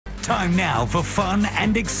Time now for fun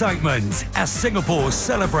and excitement as Singapore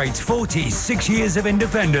celebrates 46 years of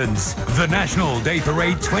independence. The National Day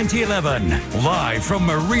Parade 2011, live from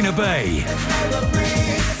Marina Bay.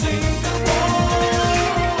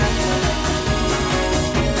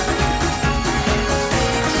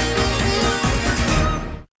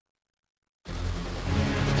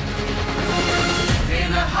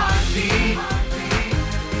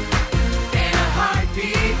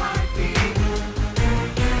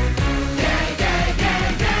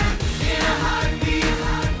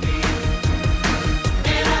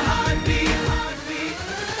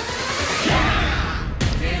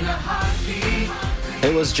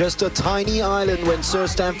 It was just a tiny island when Sir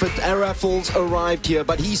Stamford Raffles arrived here,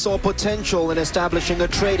 but he saw potential in establishing a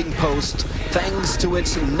trading post thanks to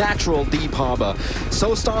its natural deep harbor.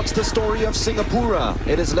 So starts the story of Singapura.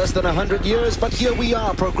 It is less than 100 years, but here we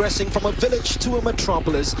are progressing from a village to a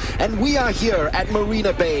metropolis, and we are here at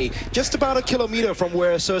Marina Bay, just about a kilometer from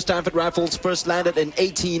where Sir Stamford Raffles first landed in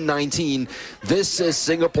 1819. This is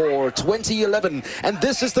Singapore 2011, and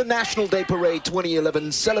this is the National Day Parade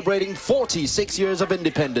 2011, celebrating 46 years of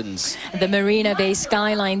independence. The Marina Bay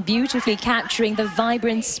skyline beautifully capturing the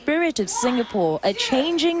vibrant spirit of Singapore, a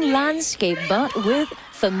changing landscape but with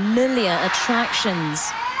familiar attractions.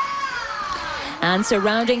 And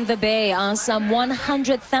surrounding the bay are some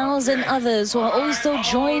 100,000 others who are also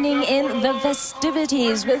joining in the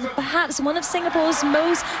festivities with perhaps one of Singapore's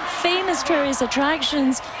most famous tourist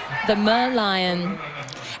attractions, the Merlion.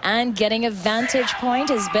 And getting a vantage point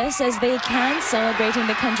as best as they can, celebrating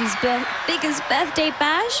the country's biggest birthday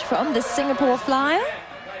bash from the Singapore Flyer.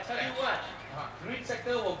 I tell you what, Green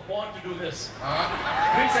Sector were born to do this.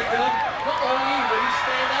 Green Sector, not only will you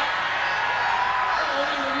stand up, not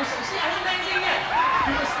only will you see, I haven't done anything yet.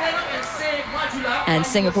 You will stand up and say Majula. And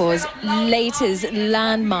Singapore's latest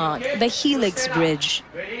landmark, the Helix Bridge.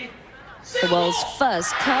 The world's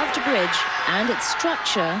first curved bridge, and its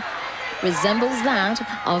structure resembles that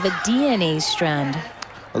of a DNA strand.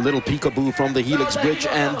 A little peekaboo from the Helix Bridge,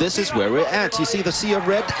 and this is where we're at. You see the sea of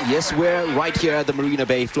red? Yes, we're right here at the Marina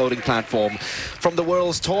Bay floating platform. From the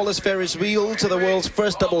world's tallest Ferris wheel to the world's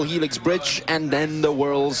first double Helix Bridge, and then the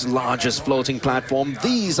world's largest floating platform.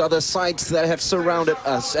 These are the sights that have surrounded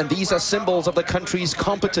us, and these are symbols of the country's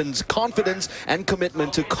competence, confidence, and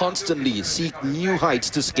commitment to constantly seek new heights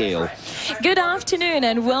to scale. Good afternoon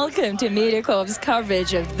and welcome to MediaCorp's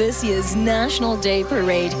coverage of this year's National Day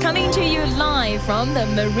Parade, coming to you live from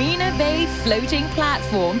the Marina Bay floating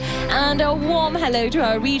platform, and a warm hello to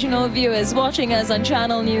our regional viewers watching us on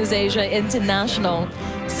Channel News Asia International.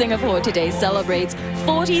 Singapore today celebrates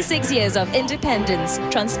 46 years of independence,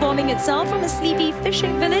 transforming itself from a sleepy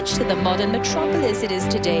fishing village to the modern metropolis it is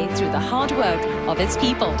today through the hard work of its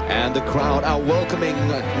people. And the crowd are welcoming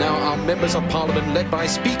now our members of parliament, led by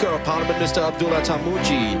Speaker of Parliament Mr. Abdullah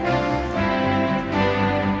Tarmuji.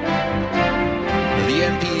 The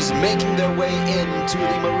MPs making their way into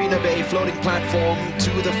the Marina Bay floating platform, to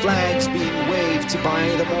the flags being waved by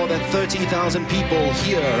the more than 30,000 people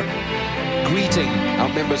here greeting our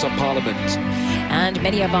members of parliament. And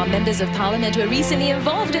many of our members of parliament were recently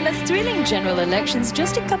involved in the thrilling general elections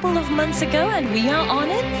just a couple of months ago, and we are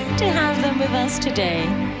honoured to have them with us today.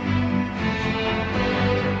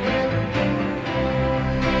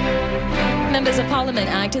 Members of Parliament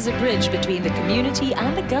act as a bridge between the community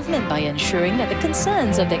and the government by ensuring that the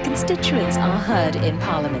concerns of their constituents are heard in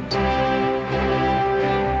Parliament.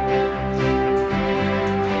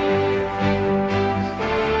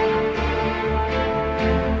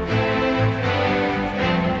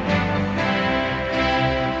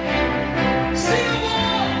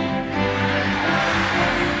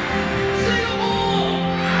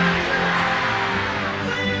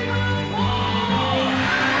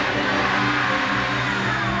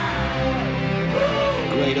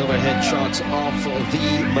 Overhead shots of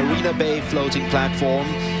the Marina Bay floating platform.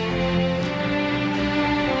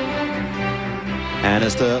 And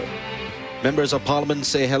as the members of parliament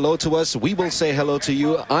say hello to us, we will say hello to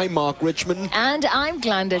you. I'm Mark Richmond. And I'm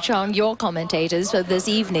Glenda Chong, your commentators for this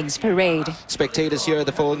evening's parade. Spectators here at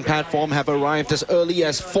the floating platform have arrived as early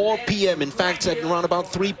as 4 p.m. In fact, at around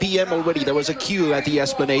about 3 p.m. already, there was a queue at the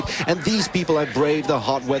Esplanade. And these people have braved the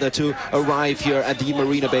hot weather to arrive here at the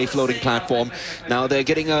Marina Bay floating platform. Now they're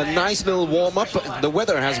getting a nice little warm-up. The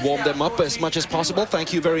weather has warmed them up as much as possible.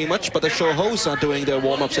 Thank you very much. But the show hosts are doing their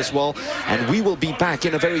warm-ups as well. And we will be back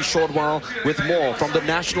in a very short while with more from the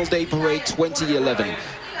National Day Parade 2011.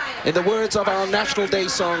 In the words of our National Day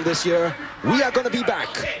song this year, we are going to be back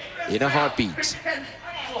in a heartbeat. So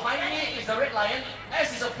behind me is the red lion.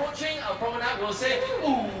 As he's approaching our promenade, we'll say,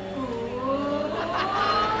 ooh.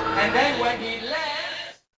 And then when he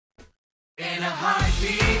lands...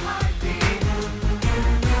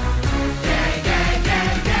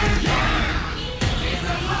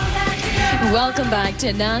 Welcome back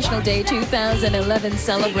to National Day 2011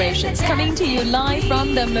 celebrations, coming to you live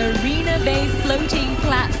from the Marina Bay floating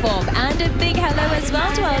platform. And a big hello as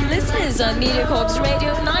well to our listeners on MediaCorp's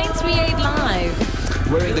Radio 938 Live.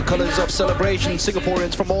 Wearing the colors of celebration,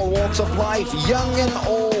 Singaporeans from all walks of life, young and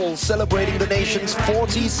old, celebrating the nation's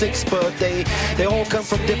 46th birthday. They all come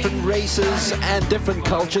from different races and different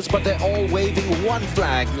cultures, but they're all waving one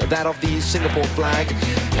flag, that of the Singapore flag.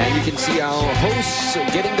 And you can see our hosts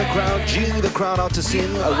getting the crowd, geeing the crowd out to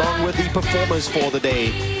sing, along with the performers for the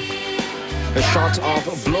day. A shot of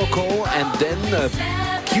Bloko, and then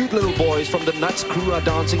cute little boys from the Nuts crew are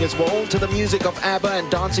dancing as well to the music of ABBA and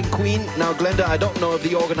Dancing Queen. Now, Glenda, I don't know if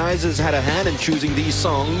the organizers had a hand in choosing these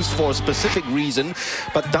songs for a specific reason,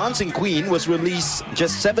 but Dancing Queen was released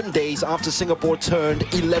just 7 days after Singapore turned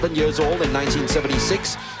 11 years old in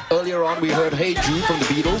 1976. Earlier on, we heard Hey Jude from the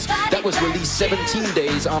Beatles. That was released 17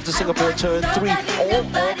 days after Singapore turned 3. All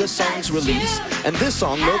August songs released. And this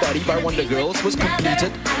song, Nobody by Wonder Girls, was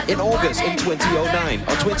completed in August in 2009,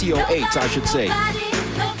 or 2008, I should say.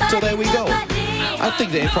 So there we go. I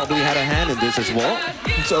think they probably had a hand in this as well.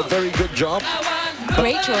 So very good job.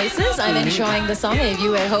 Great choices. I'm enjoying the song. If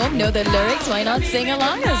you at home know the lyrics, why not sing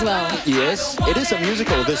along as well? Yes, it is a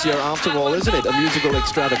musical this year after all, isn't it? A musical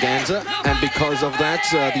extravaganza. And because of that,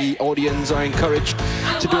 the audience are encouraged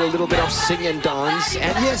to do a little bit of sing and dance.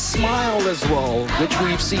 And yes, smile as well, which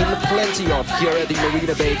we've seen plenty of here at the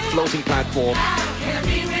Marina Bay floating platform.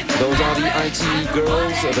 Those are the IT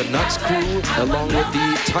girls, the Nuts crew, along with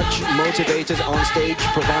the Touch motivators on stage,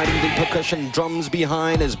 providing the percussion drums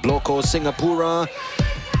behind is Bloko Singapura.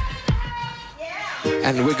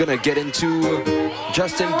 And we're gonna get into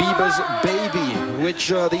Justin Bieber's Baby, which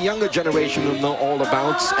the younger generation will know all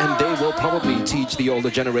about, and they will probably teach the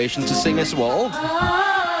older generation to sing as well.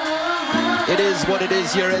 It is what it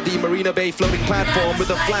is here at the Marina Bay floating platform with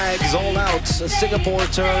the flags all out. Singapore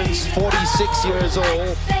turns 46 years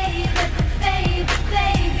old.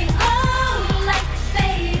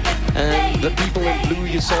 And the people in blue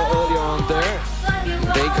you saw earlier on there,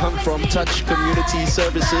 they come from Touch Community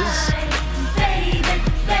Services.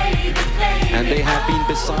 And they have been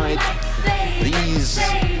beside these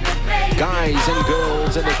guys and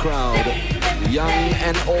girls in the crowd, young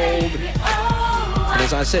and old. And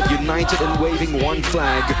as I said, united in waving one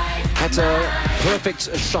flag. That's a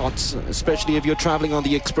perfect shot, especially if you're traveling on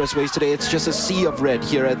the expressways today. It's just a sea of red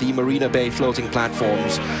here at the Marina Bay floating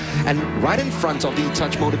platforms. And right in front of the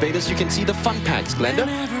Touch motivators, you can see the fun packs, Glenda.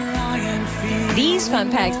 These fun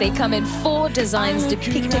packs, they come in 4 designs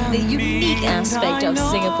depicting the unique aspect of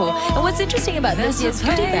Singapore. And what's interesting about this year's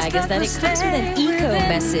goodie bag is that it comes with an eco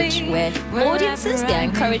message where audiences, they are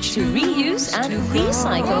encouraged to reuse and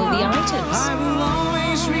recycle the items.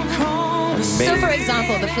 So, for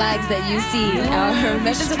example, the flags that you see are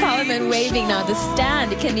members of Parliament waving now. The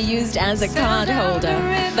stand can be used as a card holder.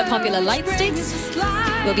 The popular light sticks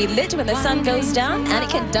will be lit when the sun goes down, and it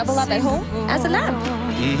can double up at home as a lamp.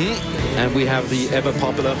 And we have the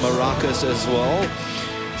ever-popular maracas as well.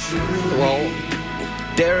 Well,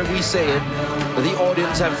 dare we say it, the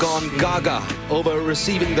audience have gone gaga over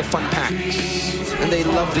receiving the fun packs. And they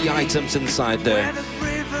love the items inside there.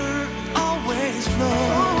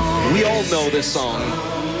 We all know this song.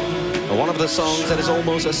 One of the songs that is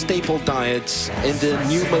almost a staple diet in the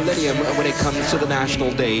new millennium when it comes to the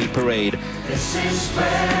National Day Parade.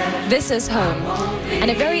 This is home.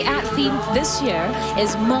 And a very apt theme this year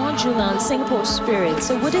is Modular Singapore Spirit.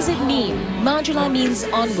 So what does it mean? Modular means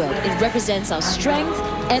onward. It represents our strength,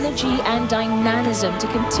 energy and dynamism to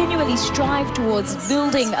continually strive towards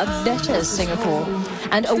building a better Singapore.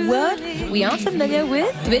 And a word we are familiar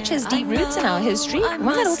with, which has deep roots in our history,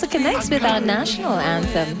 one that also connects with our national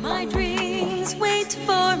anthem. My dreams wait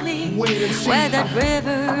for me, where that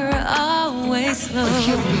river always flows.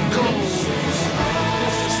 Here we go.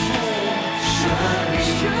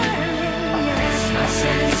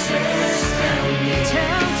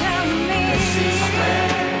 Tell me,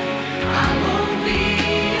 I won't be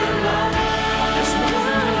alone.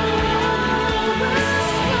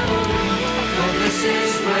 This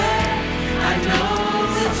is where I know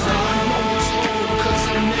it's all. 'Cause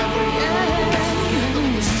I never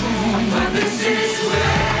But this is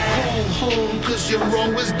where home, 'cause you're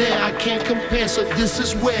always there. I can't compare, so this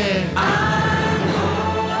is where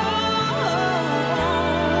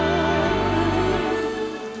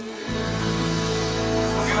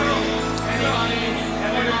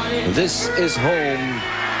This is home.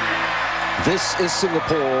 This is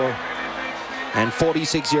Singapore. And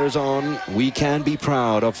 46 years on, we can be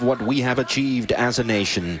proud of what we have achieved as a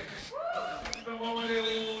nation.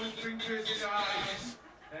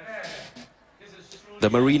 The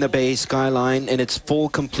Marina Bay skyline in its full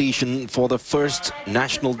completion for the first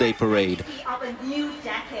National Day Parade.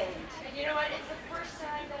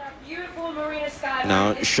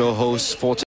 Now, show hosts for